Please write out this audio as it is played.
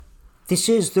This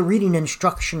is the Reading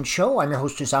Instruction Show. I'm your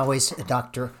host, as always,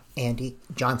 Dr. Andy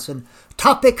Johnson.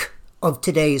 Topic of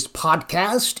today's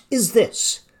podcast is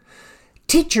this: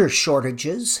 teacher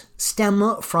shortages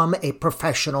stem from a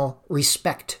professional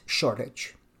respect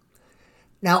shortage.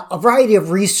 Now, a variety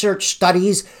of research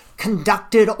studies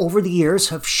conducted over the years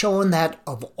have shown that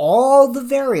of all the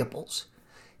variables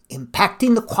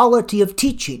impacting the quality of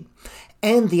teaching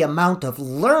and the amount of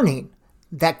learning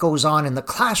that goes on in the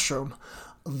classroom,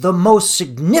 the most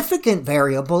significant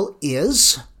variable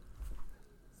is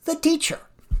the teacher.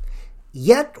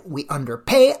 Yet we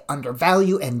underpay,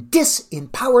 undervalue, and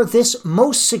disempower this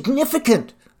most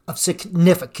significant of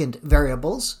significant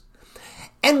variables,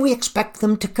 and we expect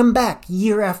them to come back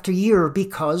year after year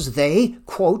because they,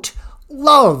 quote,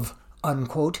 love,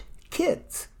 unquote,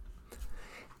 kids.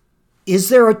 Is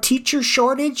there a teacher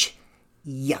shortage?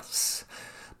 Yes.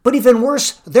 But even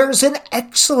worse, there's an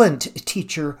excellent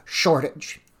teacher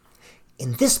shortage.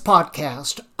 In this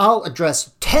podcast, I'll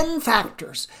address 10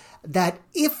 factors that,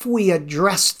 if we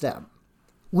address them,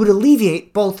 would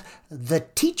alleviate both the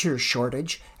teacher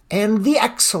shortage and the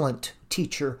excellent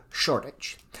teacher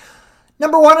shortage.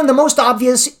 Number one, and the most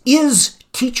obvious, is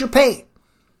teacher pay.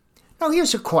 Now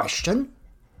here's a question.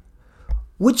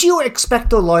 Would you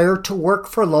expect a lawyer to work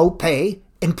for low pay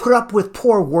and put up with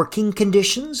poor working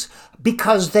conditions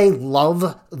because they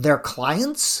love their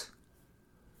clients?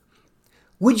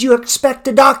 Would you expect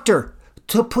a doctor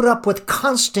to put up with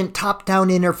constant top-down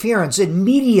interference and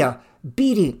media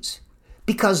beatings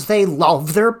because they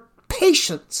love their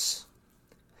patients?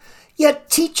 Yet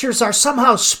teachers are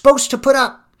somehow supposed to put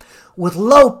up with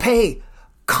low pay,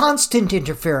 constant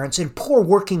interference, and poor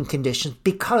working conditions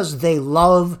because they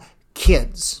love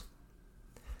kids.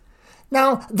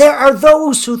 Now, there are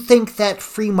those who think that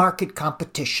free market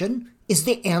competition is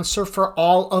the answer for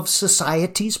all of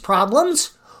society's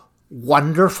problems.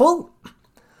 Wonderful.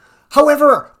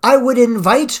 However, I would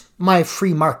invite my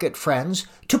free market friends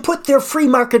to put their free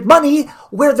market money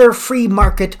where their free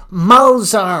market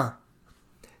mouths are.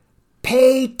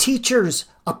 Pay teachers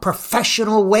a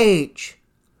professional wage.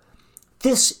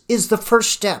 This is the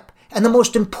first step and the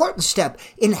most important step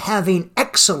in having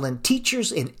excellent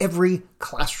teachers in every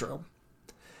classroom.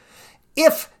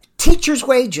 If teachers'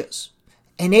 wages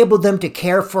enable them to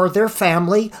care for their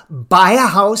family, buy a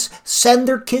house, send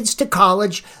their kids to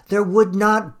college, there would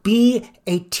not be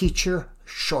a teacher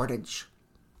shortage.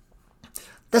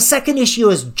 The second issue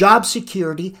is job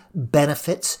security,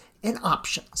 benefits, and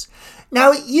options.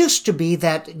 Now, it used to be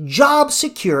that job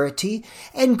security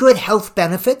and good health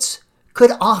benefits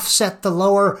could offset the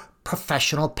lower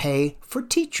professional pay for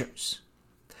teachers.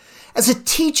 As a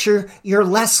teacher, you're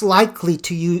less likely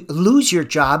to lose your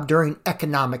job during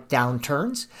economic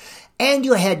downturns, and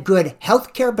you had good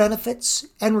health care benefits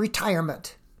and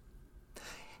retirement.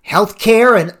 Health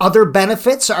care and other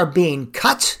benefits are being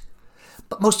cut,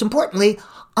 but most importantly,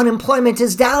 unemployment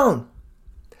is down.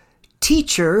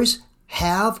 Teachers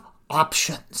have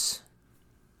options.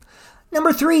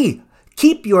 Number 3,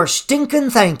 keep your stinkin'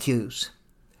 thank yous.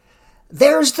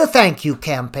 There's the thank you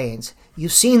campaigns.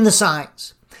 You've seen the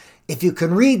signs. If you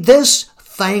can read this,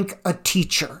 thank a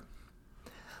teacher.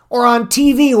 Or on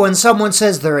TV, when someone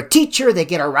says they're a teacher, they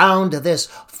get around to this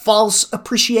false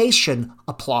appreciation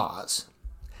applause.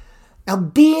 Now,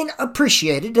 being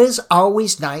appreciated is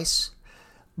always nice,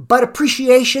 but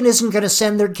appreciation isn't going to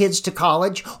send their kids to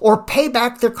college or pay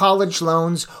back their college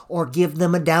loans or give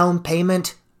them a down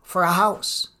payment for a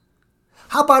house.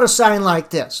 How about a sign like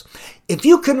this? If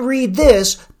you can read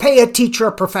this, pay a teacher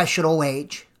a professional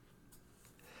wage.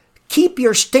 Keep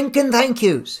your stinking thank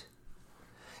yous.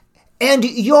 And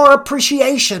your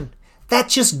appreciation, that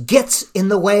just gets in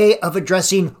the way of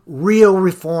addressing real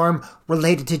reform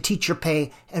related to teacher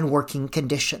pay and working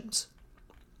conditions.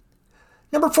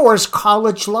 Number 4 is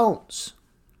college loans.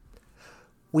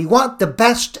 We want the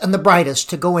best and the brightest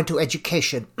to go into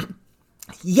education.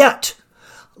 Yet,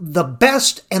 the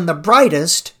best and the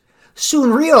brightest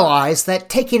soon realize that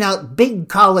taking out big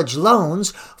college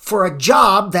loans for a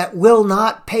job that will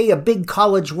not pay a big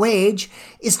college wage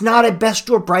is not a best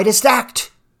or brightest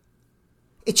act.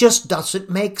 It just doesn't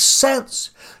make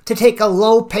sense to take a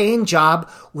low-paying job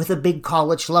with a big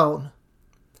college loan.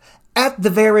 At the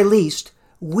very least,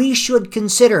 we should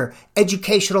consider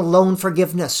educational loan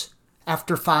forgiveness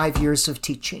after 5 years of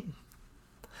teaching.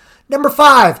 Number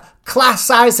 5, class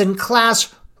size and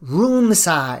classroom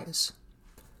size.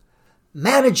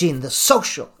 Managing the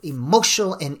social,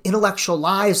 emotional, and intellectual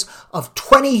lives of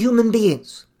 20 human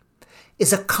beings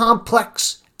is a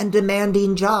complex and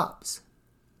demanding job.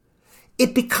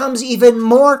 it becomes even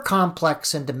more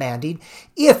complex and demanding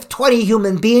if 20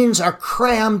 human beings are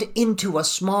crammed into a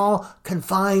small,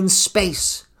 confined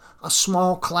space, a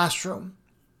small classroom.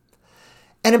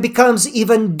 And it becomes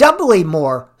even doubly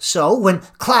more so when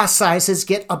class sizes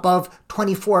get above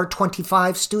 24 or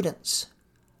 25 students.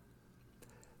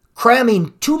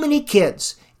 Cramming too many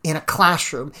kids in a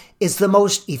classroom is the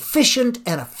most efficient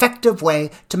and effective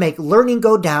way to make learning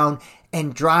go down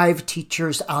and drive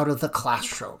teachers out of the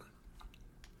classroom.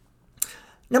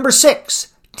 Number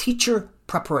 6, teacher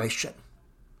preparation.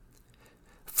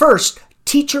 First,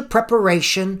 teacher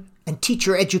preparation and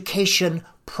teacher education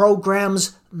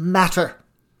programs matter.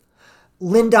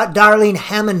 Linda Darling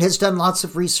Hammond has done lots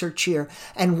of research here,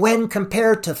 and when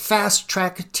compared to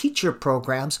fast-track teacher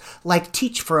programs like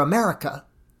Teach for America,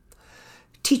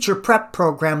 teacher prep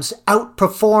programs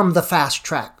outperform the fast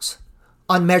tracks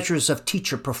on measures of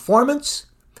teacher performance,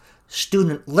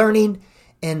 student learning,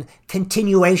 and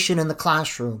continuation in the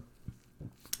classroom.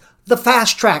 The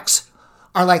fast tracks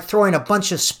are like throwing a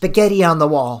bunch of spaghetti on the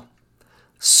wall.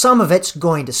 Some of it's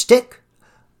going to stick,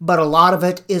 but a lot of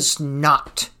it is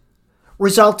not,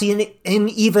 resulting in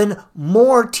even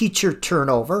more teacher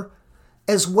turnover,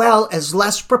 as well as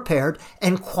less prepared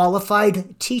and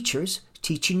qualified teachers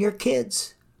teaching your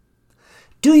kids.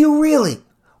 Do you really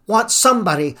want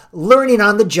somebody learning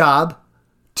on the job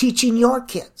teaching your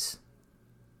kids?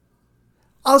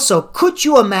 Also, could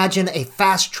you imagine a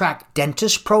fast-track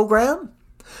dentist program?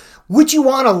 Would you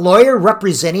want a lawyer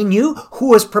representing you who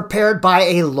was prepared by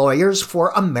a Lawyers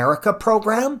for America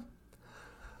program?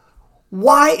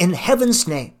 Why in heaven's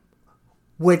name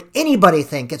would anybody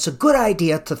think it's a good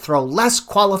idea to throw less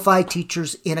qualified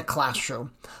teachers in a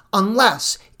classroom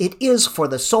unless it is for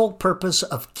the sole purpose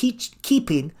of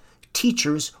keeping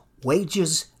teachers'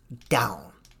 wages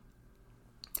down?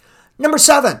 Number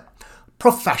 7,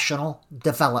 professional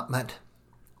development.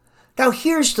 Now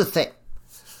here's the thing.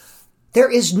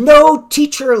 There is no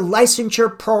teacher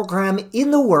licensure program in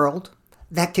the world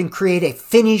that can create a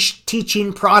finished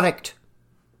teaching product.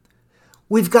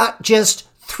 We've got just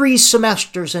 3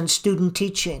 semesters in student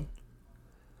teaching.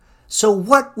 So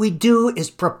what we do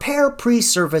is prepare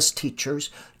pre-service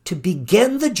teachers to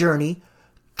begin the journey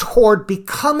toward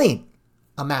becoming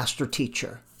a master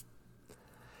teacher.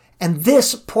 And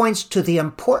this points to the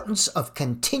importance of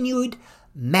continued,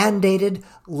 mandated,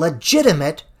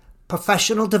 legitimate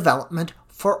professional development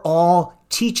for all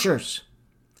teachers.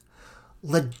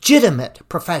 Legitimate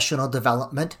professional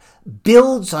development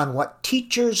builds on what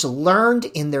teachers learned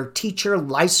in their teacher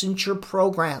licensure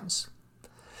programs.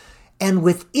 And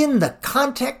within the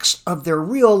context of their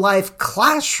real-life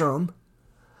classroom,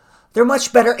 they're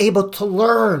much better able to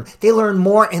learn. They learn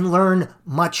more and learn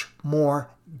much more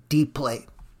deeply.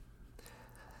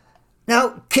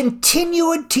 Now,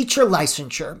 continued teacher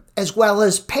licensure, as well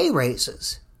as pay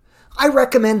raises, I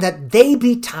recommend that they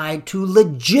be tied to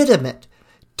legitimate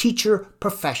teacher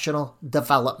professional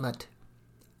development.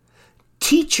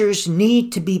 Teachers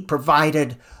need to be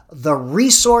provided the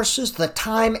resources, the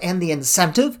time, and the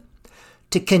incentive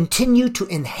to continue to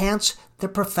enhance their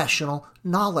professional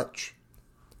knowledge.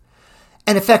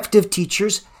 And effective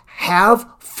teachers have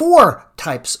 4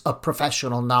 types of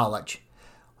professional knowledge.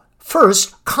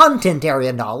 First, content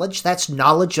area knowledge. That's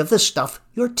knowledge of the stuff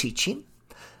you're teaching.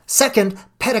 Second,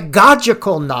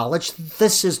 pedagogical knowledge.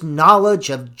 This is knowledge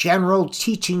of general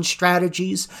teaching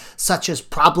strategies such as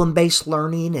problem-based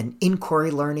learning and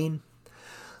inquiry learning.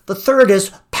 The third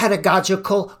is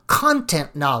pedagogical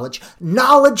content knowledge,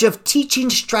 knowledge of teaching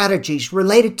strategies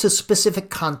related to specific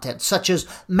content such as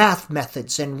math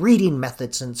methods and reading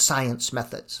methods and science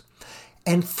methods.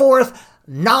 And fourth,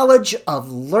 knowledge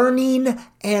of learning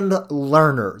and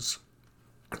learners.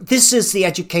 This is the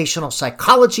educational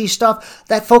psychology stuff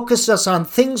that focuses on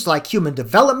things like human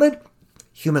development,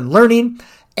 human learning,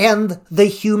 and the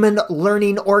human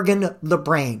learning organ, the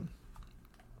brain.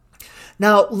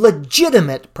 Now,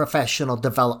 legitimate professional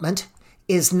development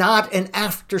is not an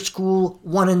after-school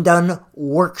one-and-done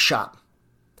workshop.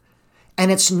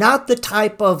 And it's not the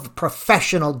type of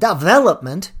professional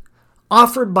development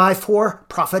offered by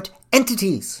for-profit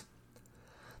entities.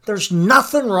 There's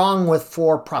nothing wrong with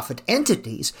for-profit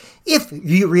entities if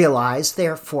you realize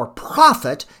they're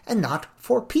for-profit and not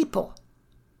for people.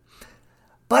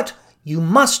 But you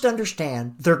must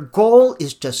understand their goal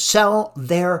is to sell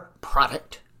their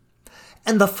product.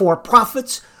 And the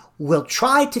for-profits will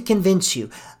try to convince you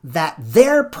that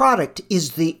their product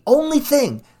is the only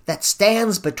thing that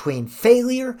stands between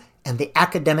failure and the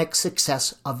academic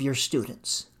success of your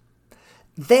students.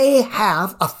 They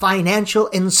have a financial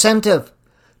incentive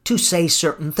to say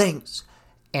certain things,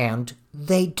 and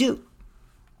they do.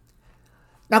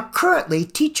 Now, currently,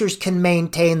 teachers can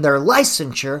maintain their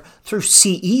licensure through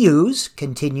CEUs,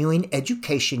 continuing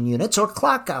education units, or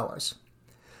clock hours.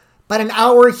 But an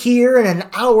hour here and an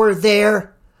hour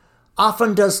there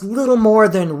often does little more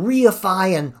than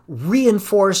reify and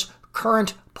reinforce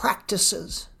current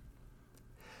practices.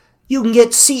 You can get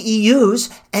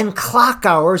CEUs and clock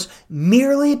hours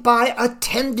merely by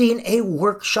attending a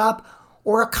workshop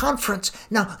or a conference.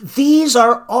 Now, these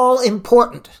are all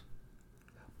important,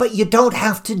 but you don't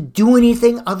have to do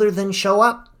anything other than show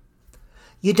up.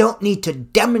 You don't need to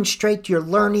demonstrate your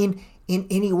learning in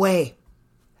any way.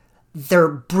 They're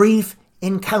brief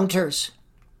encounters.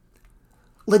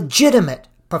 Legitimate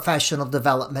professional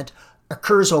development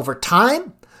occurs over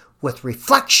time with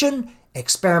reflection,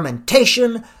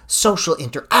 experimentation, social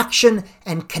interaction,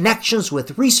 and connections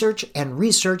with research and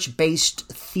research-based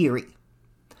theory.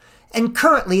 And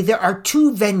currently, there are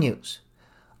two venues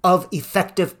of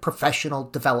effective professional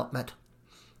development.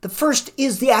 The first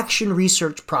is the Action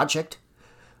Research Project,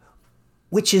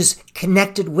 which is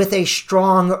connected with a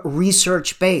strong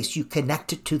research base. You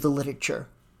connect it to the literature.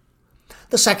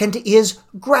 The second is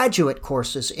graduate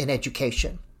courses in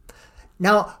education.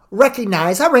 Now, I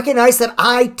recognize that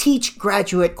I teach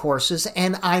graduate courses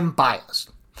and I'm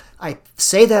biased. I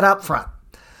say that up front.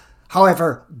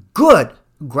 However, good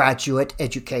graduate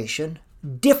education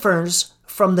differs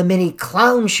from the many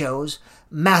clown shows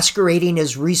masquerading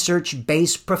as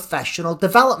research-based professional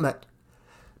development.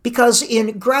 Because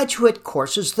in graduate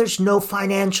courses, there's no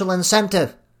financial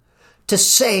incentive to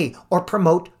say or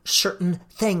promote certain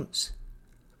things.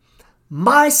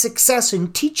 My success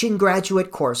in teaching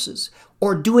graduate courses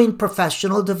or doing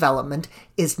professional development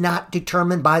is not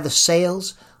determined by the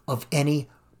sales of any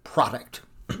product.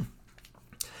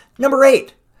 Number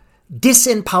 8,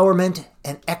 disempowerment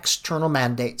and external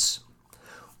mandates.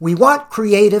 We want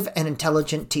creative and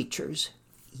intelligent teachers,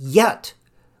 yet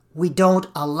we don't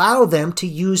allow them to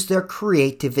use their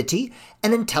creativity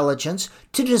and intelligence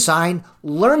to design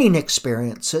learning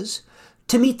experiences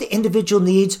to meet the individual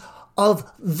needs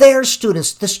of their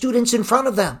students, the students in front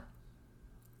of them.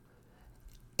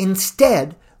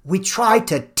 Instead, we try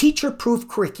to teacher-proof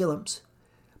curriculums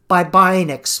by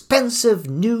buying expensive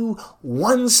new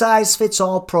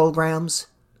one-size-fits-all programs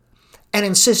and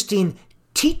insisting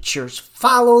teachers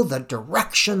follow the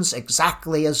directions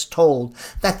exactly as told,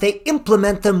 that they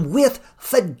implement them with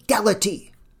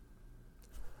fidelity.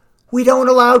 We don't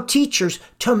allow teachers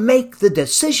to make the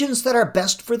decisions that are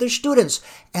best for their students.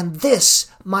 And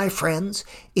this, my friends,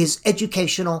 is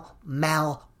educational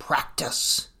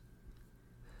malpractice.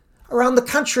 Around the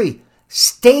country,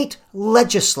 state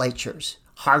legislatures,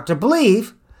 hard to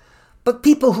believe, but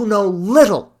people who know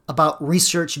little about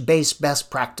research-based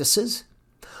best practices,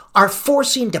 are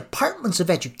forcing departments of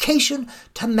education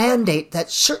to mandate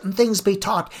that certain things be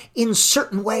taught in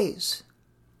certain ways.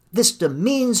 This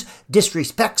demeans,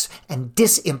 disrespects, and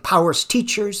disempowers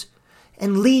teachers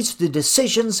and leads to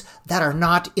decisions that are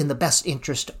not in the best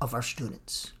interest of our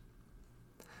students.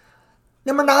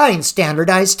 Number 9,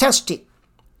 standardized testing.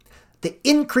 The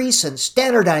increase in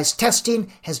standardized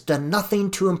testing has done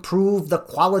nothing to improve the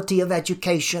quality of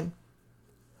education.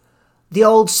 The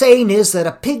old saying is that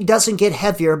a pig doesn't get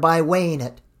heavier by weighing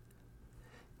it.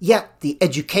 Yet the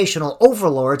educational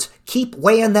overlords keep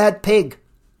weighing that pig.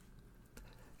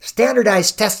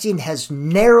 Standardized testing has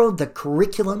narrowed the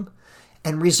curriculum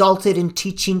and resulted in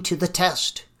teaching to the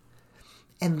test.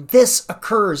 And this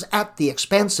occurs at the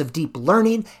expense of deep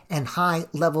learning and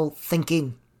high-level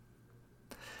thinking.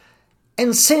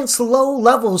 And since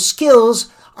low-level skills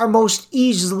are most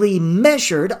easily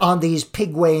measured on these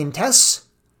pig weighing tests,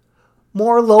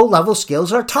 more low-level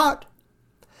skills are taught.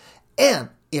 And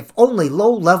if only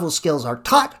low-level skills are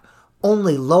taught,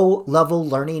 only low-level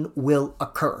learning will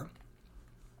occur.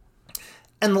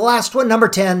 And the last one, number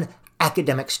 10,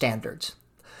 academic standards.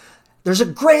 There's a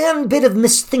grand bit of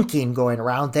misthinking going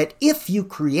around that if you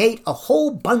create a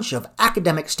whole bunch of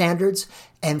academic standards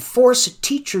and force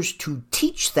teachers to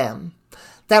teach them,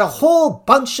 that a whole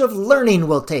bunch of learning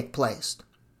will take place.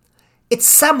 It's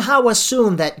somehow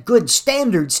assumed that good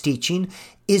standards teaching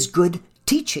is good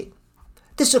teaching.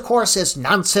 This, of course, is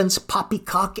nonsense,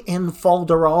 poppycock, and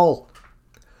falderall.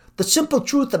 The simple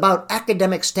truth about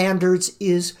academic standards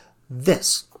is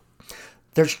this.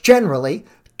 There's generally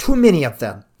too many of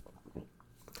them.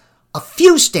 A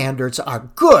few standards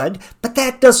are good, but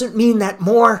that doesn't mean that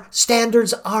more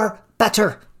standards are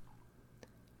better.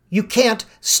 You can't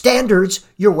standards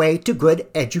your way to good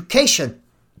education.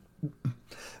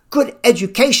 Good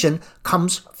education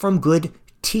comes from good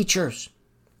teachers.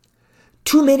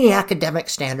 Too many academic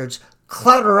standards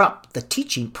clutter up the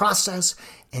teaching process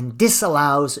and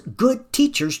disallows good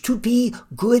teachers to be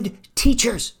good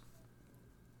teachers.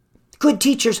 Good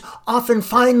teachers often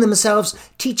find themselves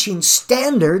teaching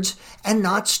standards and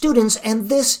not students, and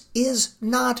this is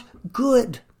not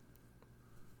good.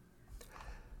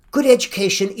 Good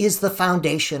education is the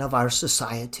foundation of our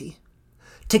society.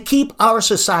 To keep our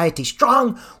society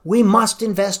strong, we must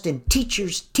invest in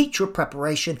teachers, teacher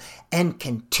preparation, and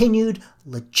continued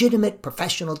legitimate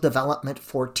professional development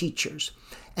for teachers,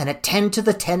 and attend to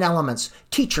the 10 elements.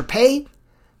 Teacher pay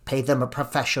them a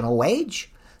professional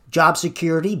wage, job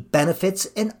security, benefits,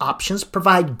 and options,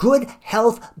 provide good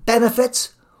health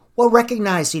benefits while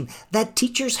recognizing that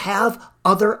teachers have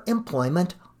other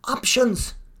employment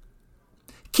options.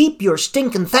 Keep your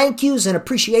stinking thank yous and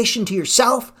appreciation to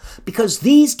yourself because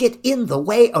these get in the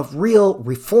way of real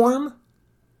reform.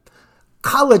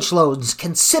 College loans,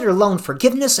 consider loan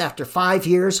forgiveness after 5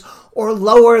 years or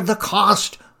lower the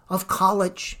cost of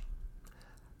college.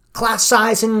 Class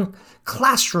size and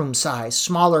classroom size,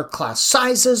 smaller class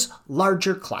sizes,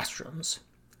 larger classrooms.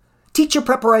 Teacher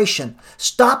preparation,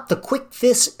 stop the quick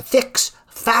fix,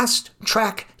 fast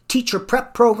track teacher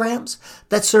prep programs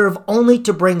that serve only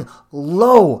to bring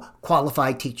low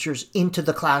qualified teachers into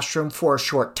the classroom for a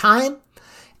short time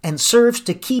and serves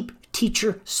to keep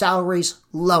teacher salaries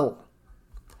low.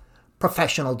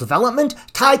 Professional development,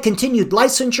 tie continued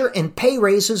licensure and pay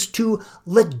raises to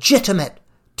legitimate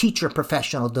teacher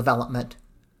professional development.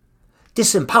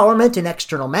 Disempowerment and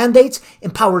external mandates,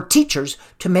 empower teachers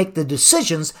to make the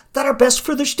decisions that are best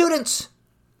for their students.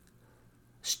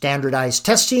 Standardized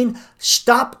testing,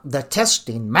 stop the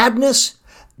testing madness,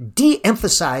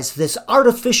 de-emphasize this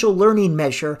artificial learning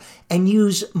measure, and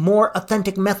use more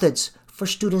authentic methods for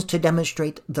students to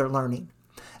demonstrate their learning.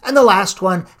 And the last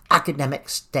one, academic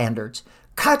standards.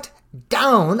 Cut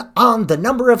down on the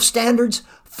number of standards,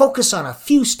 focus on a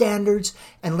few standards,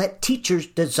 and let teachers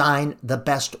design the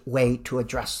best way to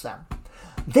address them.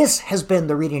 This has been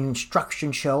the Reading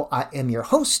Instruction Show. I am your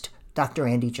host, Dr.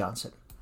 Andy Johnson.